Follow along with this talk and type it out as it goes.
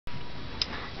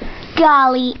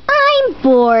Golly, I'm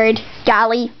bored.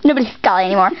 Golly, nobody's golly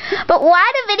anymore. But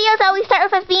why do videos always start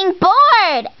with us being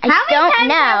bored? How many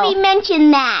times have we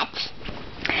mentioned that?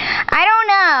 I don't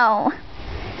know.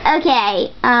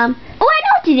 Okay, I know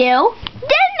what to do.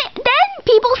 Then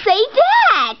people say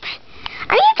that.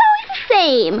 I mean, it's always the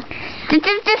same.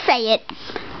 Just say it.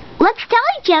 Let's tell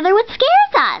each other what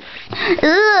scares us.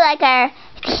 Ooh, like our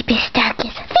deepest,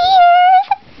 darkest fears.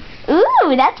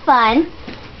 Ooh, that's fun.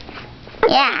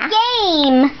 Yeah.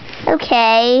 Game.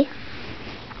 Okay.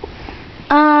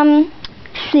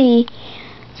 See.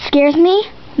 Scares me?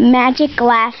 Magic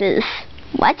glasses.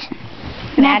 What?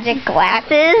 Magic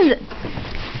glasses?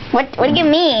 What do you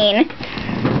mean?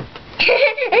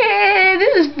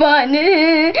 This is fun.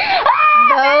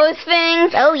 Those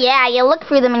things? Oh yeah, you look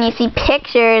through them and you see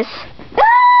pictures.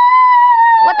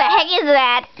 What the heck is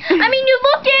that? I mean, you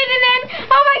look in and then,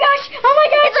 oh my gosh.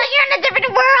 It's like you're in a different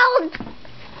world.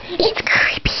 It's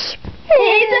creepy.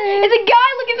 It's a guy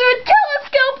looking through a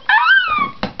telescope.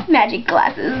 Ah! Magic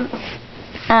glasses.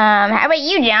 How about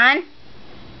you, John?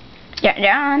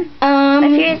 John?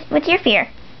 What's your fear?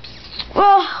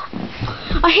 Well,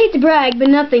 I hate to brag, but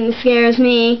nothing scares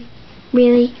me.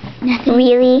 Really? Nothing.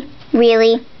 Really?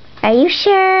 Really? Are you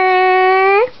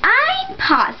sure? I'm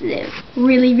positive.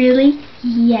 Really?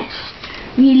 Yes.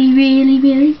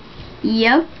 Really?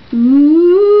 Yep.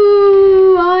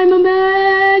 Ooh, I'm a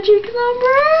magic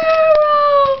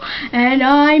sombrero, and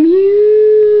I'm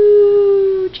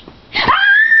huge.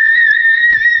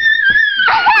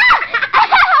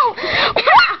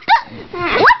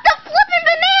 What the flippin'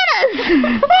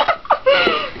 bananas?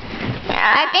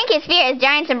 I think his fear is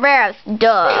giant sombreros.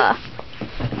 Duh.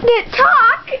 Did it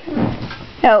talk?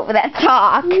 Oh, that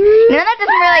talk. No, that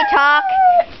doesn't really talk.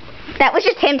 That was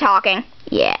just him talking.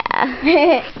 Yeah.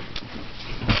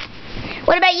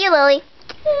 What about you, Lily?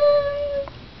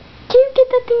 Can you get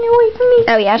that thing away from me?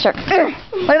 Oh, yeah, sure.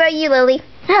 What about you, Lily?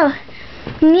 Oh,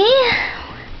 me?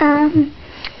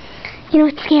 You know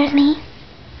what scares me?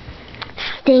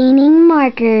 Staining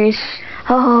markers.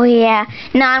 Oh, yeah.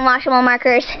 Non-washable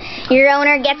markers. Your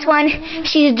owner gets one.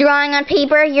 She's drawing on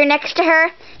paper. You're next to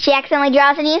her. She accidentally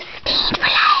draws on you. Stained for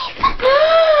life.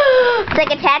 It's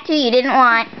like a tattoo you didn't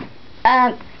want.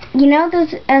 You know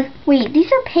those, wait,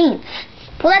 these are paints.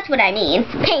 Well, that's what I mean.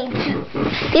 Paints.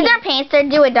 These aren't paints. They're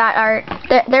do-a-dot art.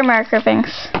 They're marker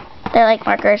things. They're like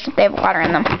markers. They have water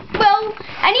in them. Well,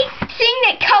 anything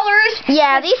that colors.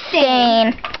 Yeah, these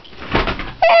stain.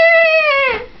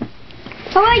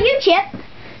 How about you, Chip?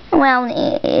 Well,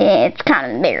 it's kind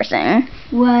of embarrassing.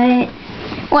 What?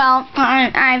 Well,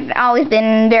 I've always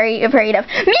been very afraid of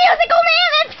musical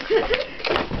mammoths!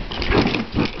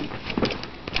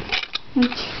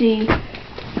 Let's see.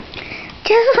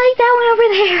 Just like that one over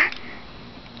there.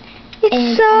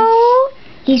 It's so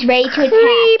he's ready to attack.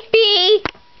 creepy.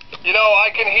 You know, I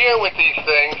can hear with these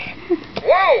things.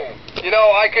 Whoa! You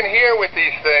know, I can hear with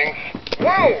these things.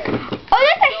 Whoa! Oh,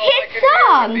 that's a hit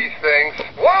song. These things.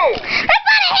 Whoa! That's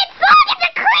not a hit song. It's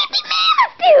a creepy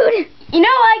mammoth, dude. You know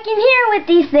I can hear with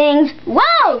these things.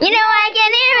 Whoa! You know I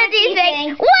can hear with these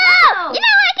things. Whoa! You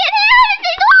know I can hear with these things.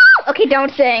 Whoa! Okay,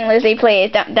 don't sing, Lucy,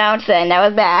 please. Don't sing. That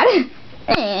was bad.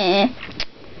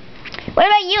 What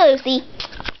about you, Lucy?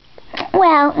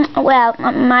 Well,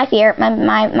 my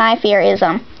fear is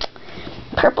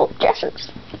purple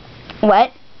dresses.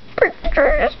 What? Purple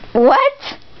dresses.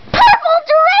 What? Purple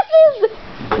dresses!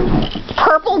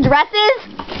 Purple dresses?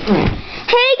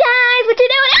 Hey guys, what you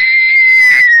doing?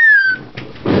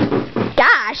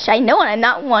 Gosh, I know what I'm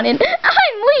not wanted.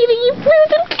 I'm leaving you,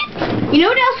 Susan. You know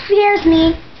what else scares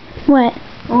me? What?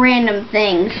 Random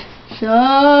things.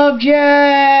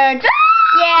 Subject.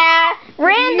 Yeah,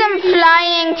 random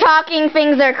flying, talking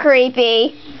things are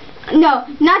creepy. No,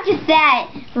 not just that.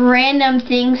 Random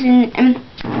things and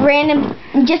random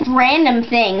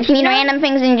things. You mean random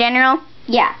things in general?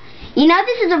 Yeah. You know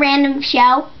this is a random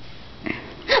show?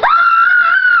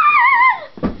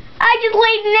 I just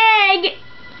laid an egg.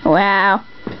 Wow.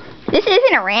 This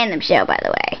isn't a random show, by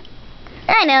the way.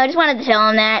 I know, just wanted to tell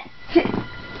him that. You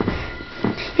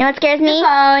know what scares me? The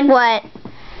phone. What?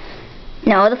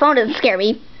 No, the phone doesn't scare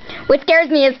me. What scares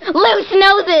me is loose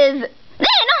noses.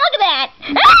 Don't look at that.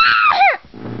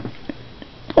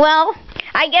 Well,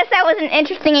 I guess that was an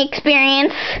interesting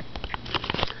experience.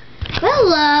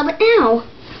 Well, but now.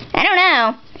 I don't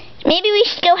know. Maybe we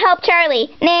should go help Charlie.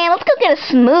 Nah, let's go get a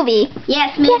smoothie.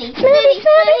 Yeah, smoothie. Yeah,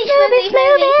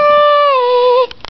 smoothie.